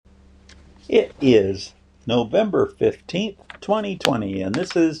It is November 15th, 2020, and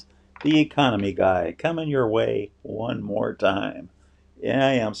this is the Economy Guy coming your way one more time. Yeah,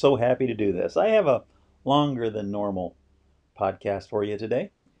 I am so happy to do this. I have a longer than normal podcast for you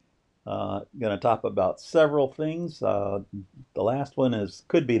today. Going to talk about several things. The last one is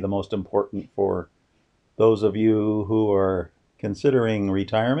could be the most important for those of you who are considering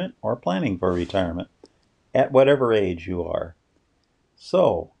retirement or planning for retirement at whatever age you are.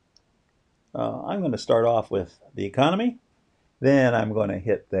 So, I'm going to start off with the economy. Then I'm going to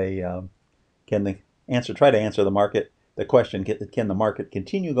hit can the try to answer the question, can the market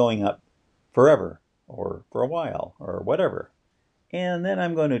continue going up forever or for a while or whatever? And then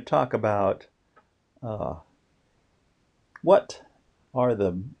I'm going to talk about uh, what are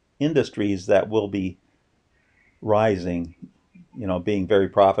the industries that will be rising, being very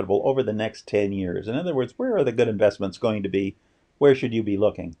profitable over the next 10 years. In other words, where are the good investments going to be? Where should you be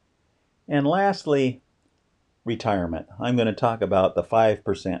looking? And lastly, retirement. I'm going to talk about the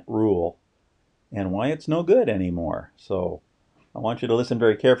 5% rule and why it's no good anymore. So I want you to listen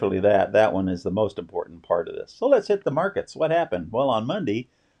very carefully to that. That one is the most important part of this. So let's hit the markets. What happened? Well, on Monday,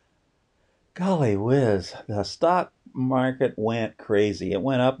 golly whiz, the stock market went crazy. It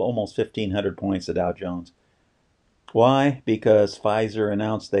went up almost 1,500 points, the Dow Jones. Why? Because Pfizer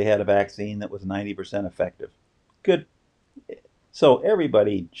announced they had a vaccine that was 90% effective. Good. So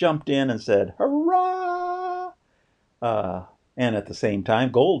everybody jumped in and said, hurrah! Uh, and at the same time,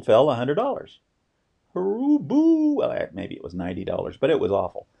 gold fell $100. Hurroo, boo! Well, maybe it was $90, but it was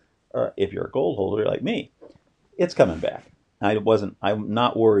awful. If you're a gold holder like me, it's coming back. I'm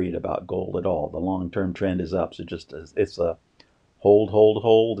not worried about gold at all. The long-term trend is up. So it's a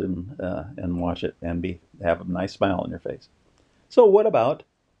hold, and watch it and have a nice smile on your face. So what about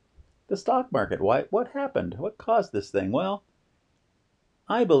the stock market? What happened? What caused this thing? Well,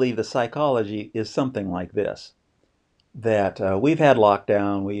 I believe the psychology is something like this: that we've had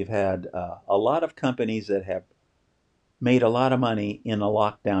lockdown, we've had a lot of companies that have made a lot of money in a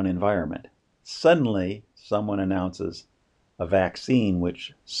lockdown environment. Suddenly, someone announces a vaccine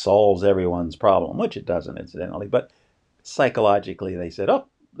which solves everyone's problem, which it doesn't, incidentally, but psychologically they said, oh,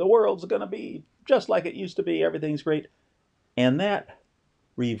 the world's going to be just like it used to be, everything's great. And that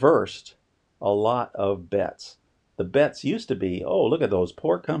reversed a lot of bets. The bets used to be, oh, look at those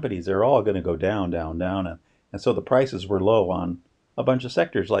poor companies, they're all going to go down, down, down. And so the prices were low on a bunch of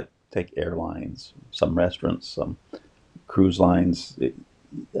sectors like take airlines, some restaurants, some cruise lines,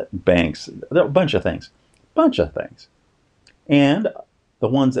 banks, a bunch of things, And the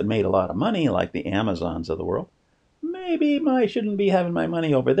ones that made a lot of money, like the Amazons of the world, maybe I shouldn't be having my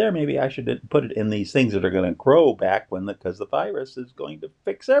money over there. Maybe I should put it in these things that are going to grow back because the virus is going to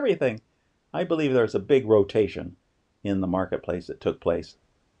fix everything. I believe there's a big rotation in the marketplace that took place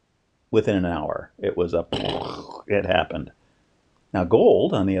within an hour. It happened. Now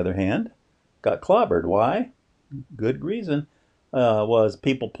gold, on the other hand, got clobbered. Why? Good reason. Was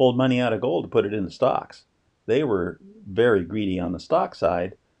people pulled money out of gold to put it into stocks. They were very greedy on the stock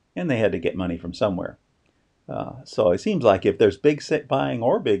side, and they had to get money from somewhere. So it seems like if there's big buying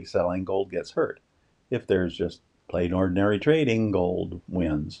or big selling, gold gets hurt. If there's just plain ordinary trading, gold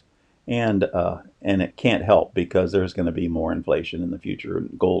wins. And it can't help because there's going to be more inflation in the future.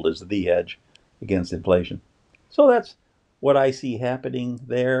 And gold is the hedge against inflation. So that's what I see happening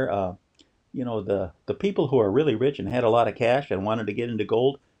there. The people who are really rich and had a lot of cash and wanted to get into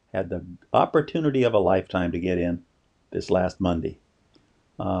gold had the opportunity of a lifetime to get in this last Monday.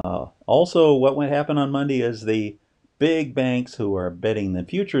 Also, what went happen on Monday is the big banks who are betting the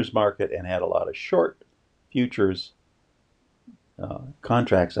futures market and had a lot of short futures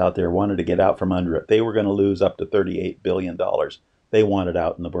contracts out there wanted to get out from under it. They were going to lose up to $38 billion. They wanted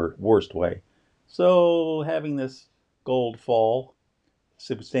out in the worst way. So having this gold fall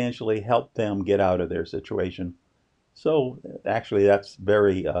substantially helped them get out of their situation. So actually, that's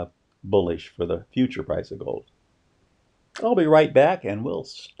very bullish for the future price of gold. I'll be right back and we'll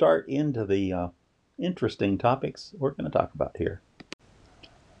start into the interesting topics we're going to talk about here.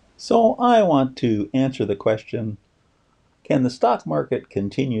 So, I want to answer the question, can the stock market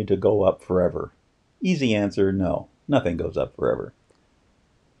continue to go up forever? Easy answer, no. Nothing goes up forever.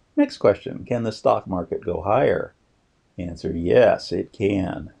 Next question, can the stock market go higher? Answer, yes, it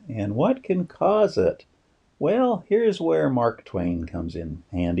can. And what can cause it? Well, here's where Mark Twain comes in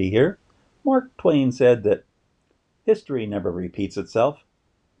handy here. Mark Twain said that history never repeats itself,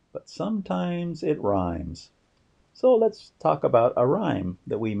 but sometimes it rhymes. So let's talk about a rhyme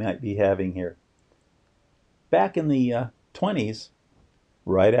that we might be having here. Back in the 20s,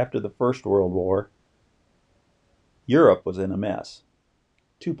 right after the First World War, Europe was in a mess.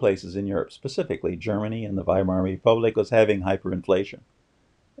 two places in Europe, specifically Germany and the Weimar Republic, was having hyperinflation.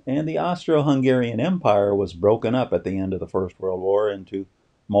 And the Austro-Hungarian Empire was broken up at the end of the First World War into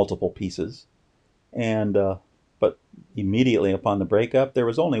multiple pieces. And but immediately upon the breakup, there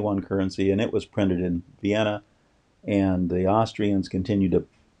was only one currency, and it was printed in Vienna. And the Austrians continued to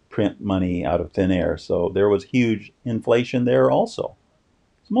print money out of thin air. So there was huge inflation there also.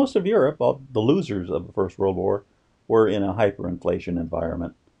 So most of Europe, all the losers of the First World War, were in a hyperinflation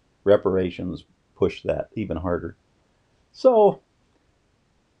environment. Reparations pushed that even harder. So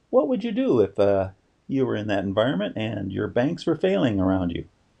what would you do if you were in that environment and your banks were failing around you?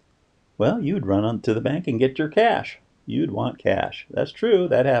 Well, you'd run on to the bank and get your cash. You'd want cash. That's true.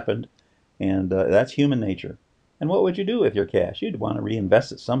 That happened. And that's human nature. And what would you do with your cash? You'd want to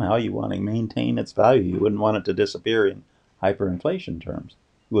reinvest it somehow. You want to maintain its value. You wouldn't want it to disappear in hyperinflation terms.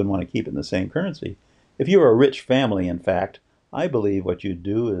 You wouldn't want to keep it in the same currency. If you were a rich family, in fact, I believe what you'd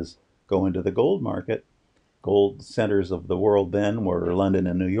do is go into the gold market. Gold centers of the world then were London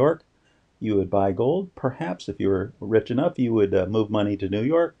and New York. You would buy gold. Perhaps if you were rich enough, you would move money to New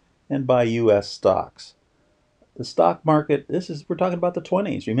York and buy U.S. stocks. The stock market, we're talking about the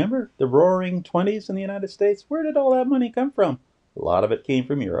 20s. Remember the roaring 20s in the United States? Where did all that money come from? A lot of it came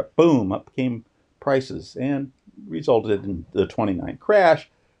from Europe. Boom, up came prices and resulted in the 29 crash.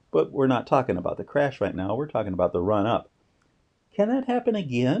 But we're not talking about the crash right now. We're talking about the run up. Can that happen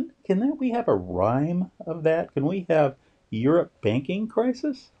again? Can we have a rhyme of that? Can we have Europe banking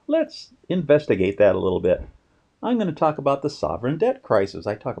crisis? Let's investigate that a little bit. I'm going to talk about the sovereign debt crisis.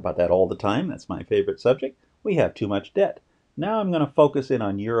 I talk about that all the time. That's my favorite subject. We have too much debt. Now I'm going to focus in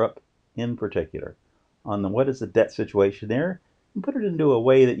on Europe in particular, on what is the debt situation there, and put it into a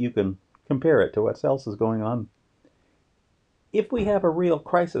way that you can compare it to what else is going on. If we have a real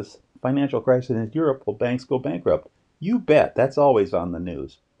crisis, financial crisis in Europe, will banks go bankrupt? You bet. That's always on the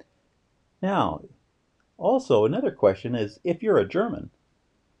news. Now, also another question is, if you're a German,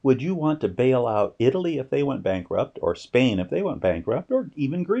 would you want to bail out Italy if they went bankrupt, or Spain if they went bankrupt, or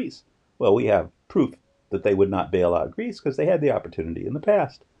even Greece? Well, we have proof that they would not bail out Greece because they had the opportunity in the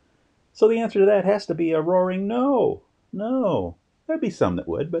past. So the answer to that has to be a roaring no. No. There'd be some that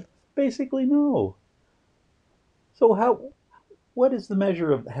would, but basically no. So what is the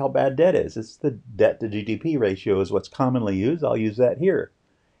measure of how bad debt is? It's the debt to GDP ratio is what's commonly used. I'll use that here.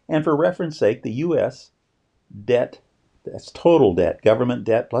 And for reference sake, the U.S. debt, that's total debt, government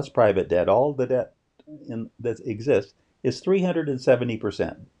debt plus private debt, all the debt that exists, is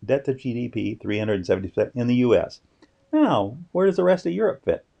 370%. Debt to GDP, 370% in the U.S. Now, where does the rest of Europe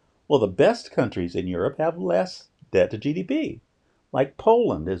fit? Well, the best countries in Europe have less debt to GDP. Like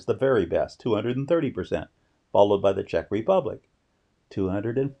Poland is the very best, 230%, followed by the Czech Republic,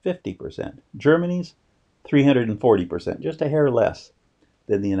 250%. Germany's 340%, just a hair less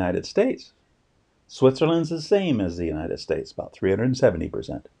than the United States. Switzerland's the same as the United States, about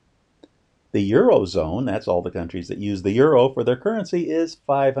 370%. The Eurozone, that's all the countries that use the euro for their currency, is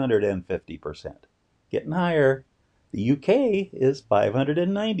 550%. Getting higher. The UK is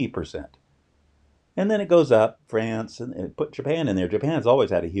 590%. And then it goes up, France, and put Japan in there. Japan's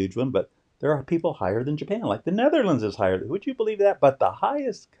always had a huge one, but there are people higher than Japan, like the Netherlands is higher. Would you believe that? But the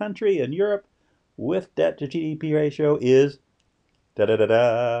highest country in Europe with debt to GDP ratio is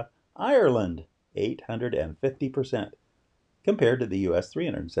Ireland, 850%, compared to the US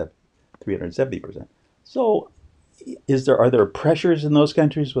 370%. So are there pressures in those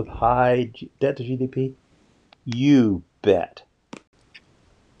countries with high debt to GDP? You bet.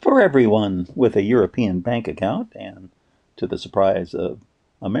 For everyone with a European bank account, and to the surprise of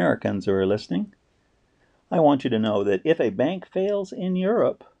Americans who are listening, I want you to know that if a bank fails in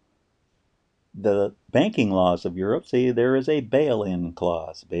Europe, the banking laws of Europe say there is a bail-in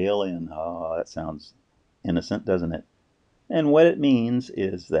clause. Bail-in, oh, that sounds innocent, doesn't it? And what it means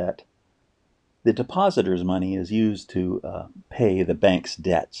is that the depositor's money is used to pay the bank's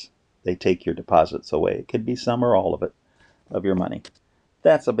debts. They take your deposits away. It could be some or all of it, of your money.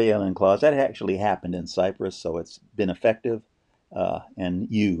 That's a bail-in clause. That actually happened in Cyprus, so it's been effective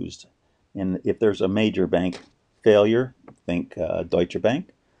and used. And if there's a major bank failure, think Deutsche Bank,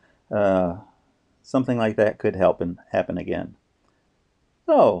 something like that could happen again.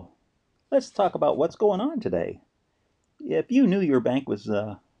 So let's talk about what's going on today. If you knew your bank was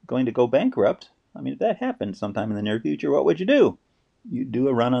going to go bankrupt, if that happened sometime in the near future, what would you do? You'd do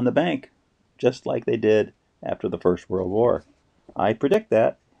a run on the bank, just like they did after the First World War. I predict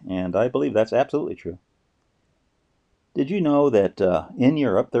that, and I believe that's absolutely true. Did you know that in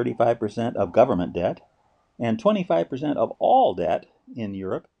Europe, 35% of government debt and 25% of all debt in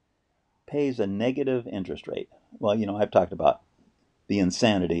Europe pays a negative interest rate? Well, I've talked about the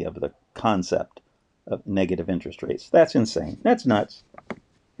insanity of the concept of negative interest rates. That's insane. That's nuts.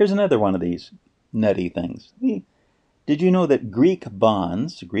 Here's another one of these nutty things. Did you know that Greek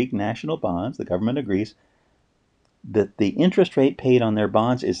bonds, Greek national bonds, the government of Greece, that the interest rate paid on their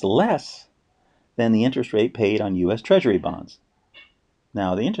bonds is less than the interest rate paid on U.S. Treasury bonds?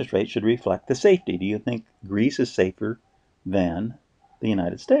 Now, the interest rate should reflect the safety. Do you think Greece is safer than the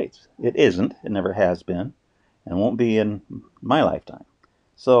United States? It isn't. It never has been, and won't be in my lifetime.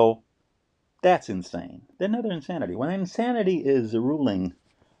 So that's insane. Another insanity. When insanity is ruling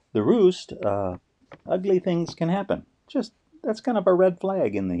the roost, ugly things can happen. Just that's kind of a red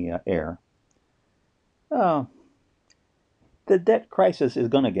flag in the air. Uh, the debt crisis is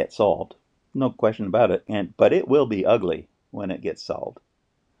going to get solved, no question about it. But it will be ugly when it gets solved.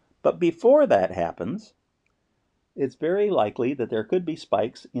 But before that happens, it's very likely that there could be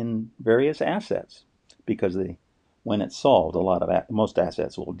spikes in various assets because when it's solved, most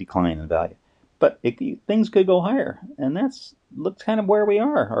assets will decline in value. But things could go higher, and looks kind of where we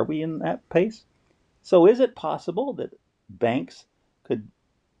are. Are we in that pace? So is it possible that banks could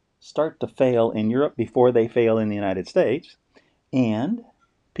start to fail in Europe before they fail in the United States, and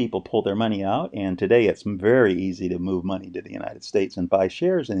people pull their money out, and today it's very easy to move money to the United States and buy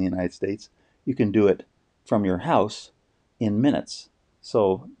shares in the United States. You can do it from your house in minutes.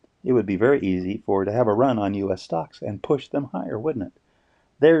 So it would be very easy to have a run on U.S. stocks and push them higher, wouldn't it?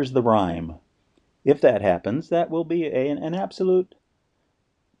 There's the rhyme. If that happens, that will be an absolute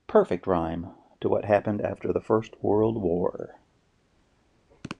perfect rhyme to what happened after the First World War.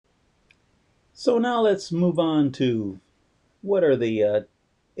 So now let's move on to what are the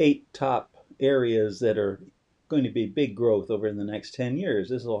 8 top areas that are going to be big growth over in the next 10 years.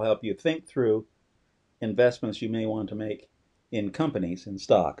 This will help you think through investments you may want to make in companies and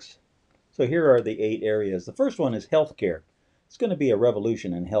stocks. So here are the 8 areas. The first one is healthcare. It's going to be a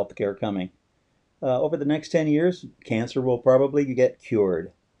revolution in healthcare coming. Over the next 10 years, cancer will probably get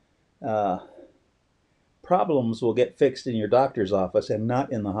cured. Problems will get fixed in your doctor's office and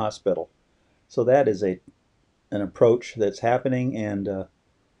not in the hospital. So that is an approach that's happening, and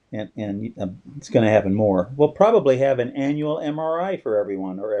it's going to happen more. We'll probably have an annual MRI for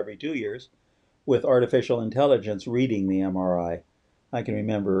everyone, or every 2 years, with artificial intelligence reading the MRI. I can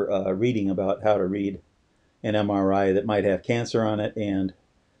remember reading about how to read an MRI that might have cancer on it, and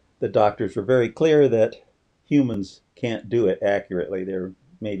the doctors were very clear that humans can't do it accurately. They're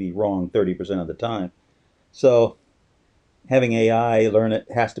maybe wrong 30% of the time. So having AI learn it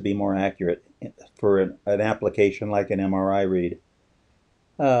has to be more accurate for an application like an MRI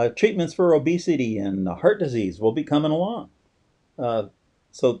read. Treatments for obesity and heart disease will be coming along.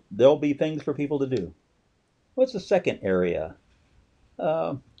 So there'll be things for people to do. What's the second area?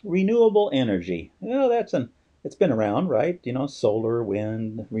 Renewable energy. It's been around, right? Solar,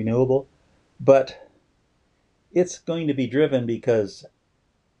 wind, renewable. But it's going to be driven because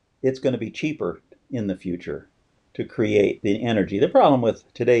it's going to be cheaper in the future to create the energy. The problem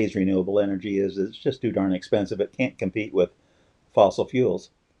with today's renewable energy is it's just too darn expensive. It can't compete with fossil fuels.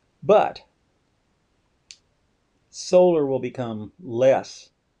 But solar will become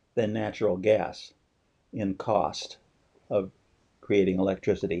less than natural gas in cost of creating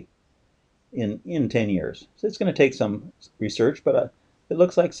electricity in 10 years. So it's going to take some research, but it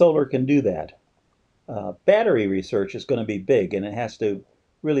looks like solar can do that. Battery research is going to be big, and it has to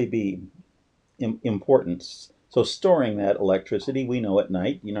really be important. So storing that electricity, we know at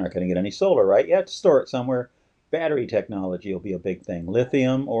night, you're not going to get any solar, right? You have to store it somewhere. Battery technology will be a big thing.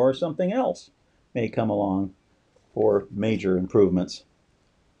 Lithium or something else may come along for major improvements.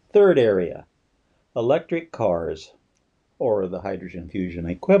 Third area, electric cars, or the hydrogen fusion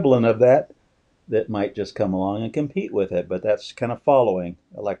equivalent of that might just come along and compete with it, but that's kind of following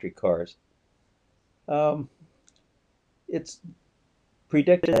electric cars. It's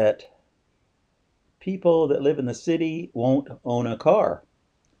predicted that people that live in the city won't own a car.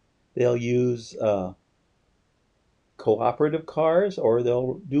 They'll use cooperative cars, or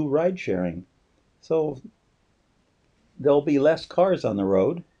they'll do ride sharing. So there'll be less cars on the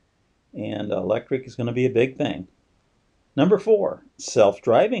road, and electric is going to be a big thing. Number 4,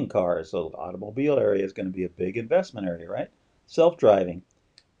 self-driving cars. So the automobile area is going to be a big investment area, right? Self-driving.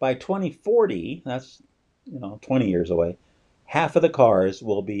 By 2040, that's 20 years away, half of the cars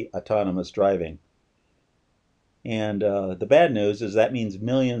will be autonomous driving. And the bad news is that means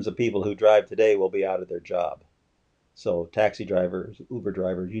millions of people who drive today will be out of their job. So taxi drivers, Uber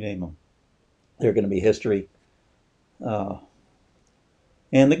drivers, you name them, they're going to be history. And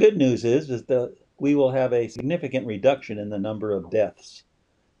the good news is that we will have a significant reduction in the number of deaths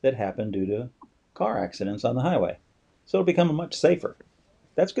that happen due to car accidents on the highway. So it'll become much safer.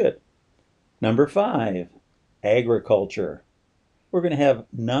 That's good. Number 5, agriculture. We're going to have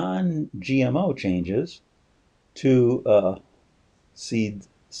non-GMO changes to seed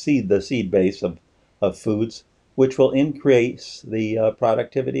the seed base of foods, which will increase the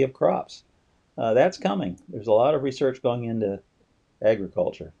productivity of crops. That's coming. There's a lot of research going into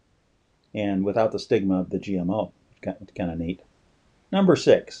agriculture, and without the stigma of the GMO. It's kind of neat. Number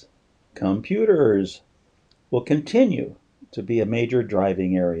 6, computers will continue to be a major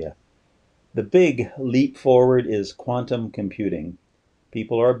driving area. The big leap forward is quantum computing.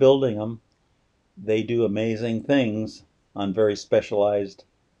 People are building them. They do amazing things on very specialized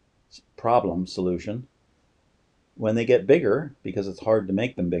problem solution. When they get bigger, because it's hard to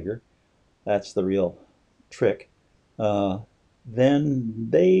make them bigger, that's the real trick, then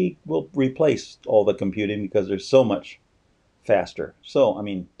they will replace all the computing because there's so much faster. So, I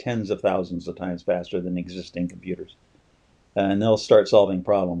mean, tens of thousands of times faster than existing computers. And they'll start solving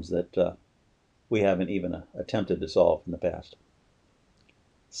problems that we haven't even attempted to solve in the past.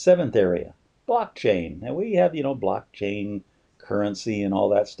 7th area, blockchain. Now we have, blockchain currency and all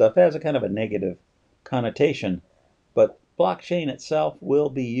that stuff. It has a kind of a negative connotation, but blockchain itself will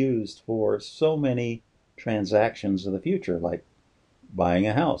be used for so many transactions of the future, like buying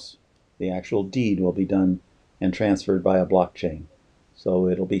a house. The actual deed will be done and transferred by a blockchain. So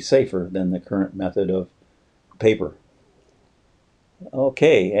it'll be safer than the current method of paper.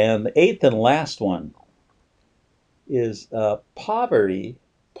 Okay, and the 8th and last one is poverty.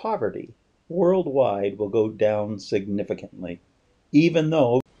 Poverty worldwide will go down significantly, even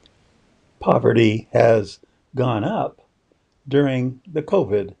though poverty has gone up during the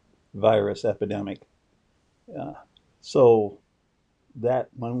COVID virus epidemic. Uh, so that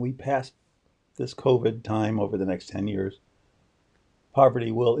when we pass this COVID time over the next 10 years,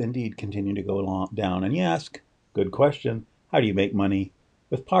 poverty will indeed continue to go down. And you ask, good question, how do you make money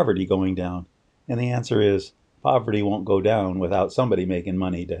with poverty going down? And the answer is poverty won't go down without somebody making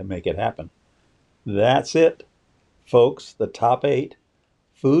money to make it happen. That's it, folks, the top 8.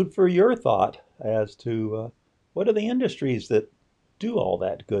 Food for your thought as to what are the industries that do all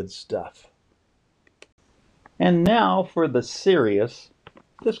that good stuff. And now for the serious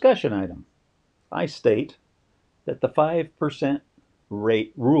discussion item. I state that the 5%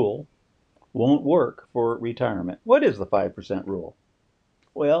 rate rule won't work for retirement. What is the 5% rule?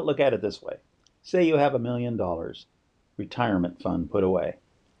 Well, look at it this way. Say you have $1 million retirement fund put away,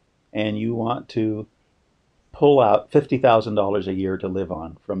 and you want to pull out $50,000 a year to live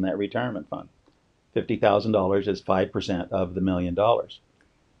on from that retirement fund. $50,000 is 5% of the $1 million.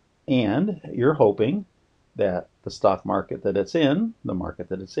 And you're hoping that the stock market that it's in,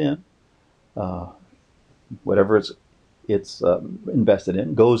 whatever it's invested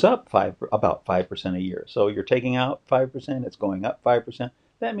in, goes up about 5% a year. So you're taking out 5%, it's going up 5%.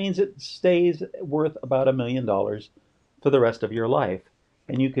 That means it stays worth about $1 million for the rest of your life,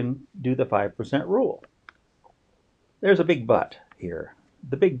 and you can do the 5% rule. There's a big but here.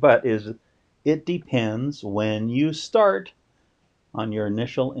 The big but is it depends when you start on your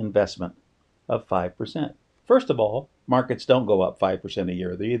initial investment of 5%. First of all, markets don't go up 5% a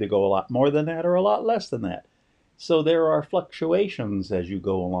year. They either go a lot more than that or a lot less than that. So there are fluctuations as you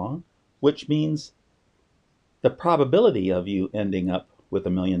go along, which means the probability of you ending up with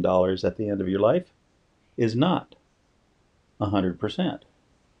 $1 million at the end of your life is not 100%.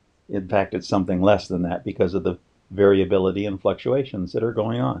 In fact, it's something less than that because of the variability and fluctuations that are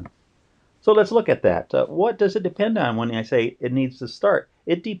going on. So let's look at that. What does it depend on when I say it needs to start?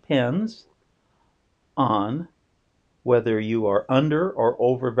 It depends on whether you are under or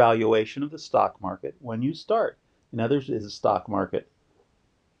overvaluation of the stock market when you start. In other words, is the stock market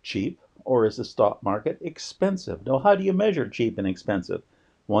cheap or is the stock market expensive? Now, how do you measure cheap and expensive?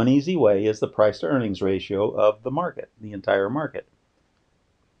 One easy way is the price to earnings ratio of the market, the entire market.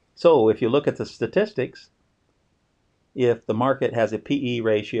 So if you look at the statistics, if the market has a PE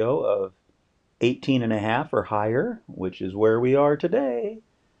ratio of 18.5 or higher, which is where we are today,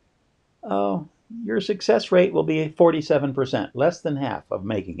 your success rate will be 47%, less than half of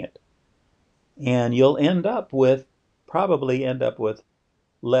making it. And you'll probably end up with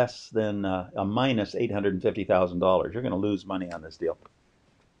less than a minus $850,000. You're going to lose money on this deal.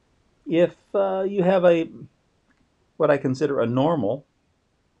 If you have what I consider a normal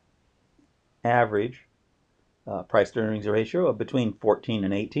average price to earnings ratio of between 14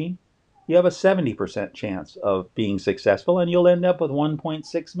 and 18, you have a 70% chance of being successful, and you'll end up with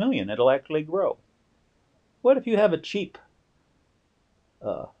 1.6 million. It'll actually grow. What if you have a cheap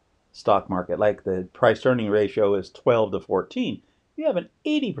stock market, like the price to earning ratio is 12 to 14? You have an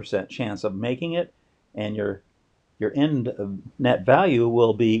 80% chance of making it, and your your end net value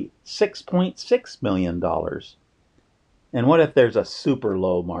will be $6.6 million. And what if there's a super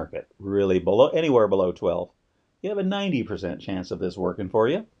low market, really below, anywhere below 12? You have a 90% chance of this working for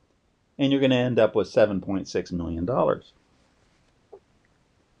you, and you're going to end up with $7.6 million.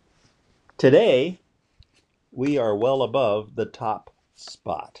 Today, we are well above the top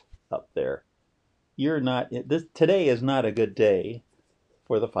spot up there. Today is not a good day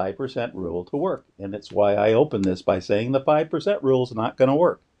for the 5% rule to work. And it's why I open this by saying the 5% rule is not going to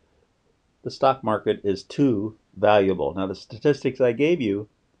work. The stock market is too valuable. Now, the statistics I gave you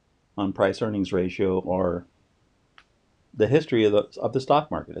on price earnings ratio are the history of the stock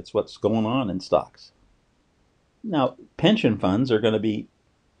market. It's what's going on in stocks. Now, pension funds are going to be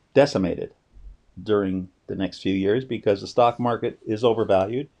decimated during the next few years because the stock market is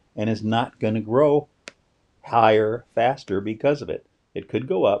overvalued and is not going to grow higher faster because of it. It could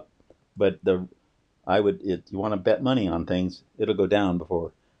go up, but you want to bet money on things, it'll go down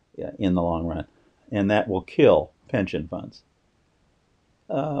before in the long run, and that will kill pension funds.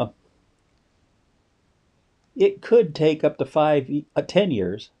 It could take up to 10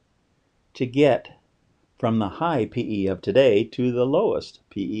 years to get from the high PE of today to the lowest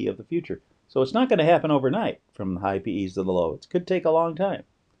PE of the future. So it's not going to happen overnight from the high PEs to the low. It could take a long time.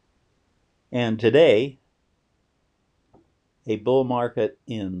 And today, a bull market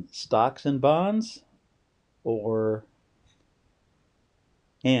in stocks and bonds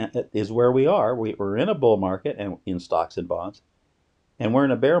is where we are. We're in a bull market and in stocks and bonds, and we're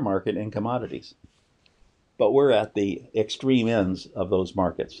in a bear market in commodities. But we're at the extreme ends of those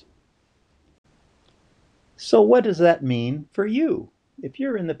markets. So what does that mean for you? If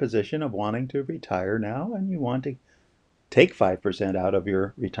you're in the position of wanting to retire now and you want to take 5% out of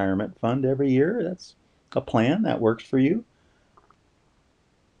your retirement fund every year, that's a plan that works for you.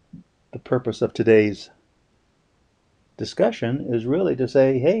 The purpose of today's discussion is really to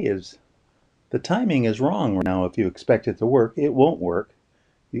say, hey, the timing is wrong now. If you expect it to work, it won't work.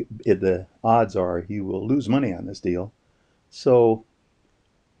 The odds are you will lose money on this deal. So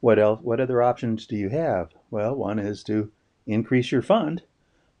what else? What other options do you have? Well, one is to increase your fund,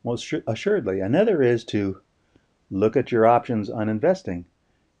 most assuredly. Another is to look at your options on investing.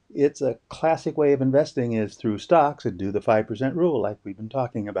 It's a classic way of investing is through stocks and do the 5% rule like we've been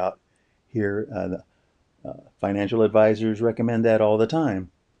talking about here. Financial advisors recommend that all the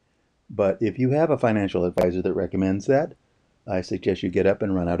time. But if you have a financial advisor that recommends that, I suggest you get up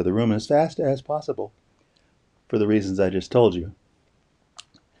and run out of the room as fast as possible for the reasons I just told you.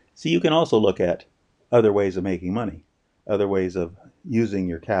 So you can also look at other ways of making money, other ways of using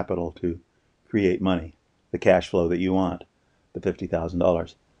your capital to create money, the cash flow that you want, the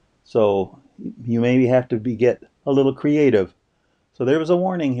 $50,000. So you maybe have to get a little creative. So there was a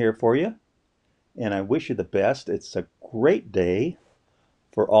warning here for you, and I wish you the best. It's a great day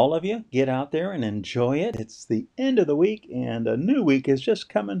for all of you. Get out there and enjoy it. It's the end of the week, and a new week is just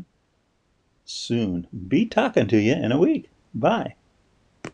coming soon. Be talking to you in a week. Bye.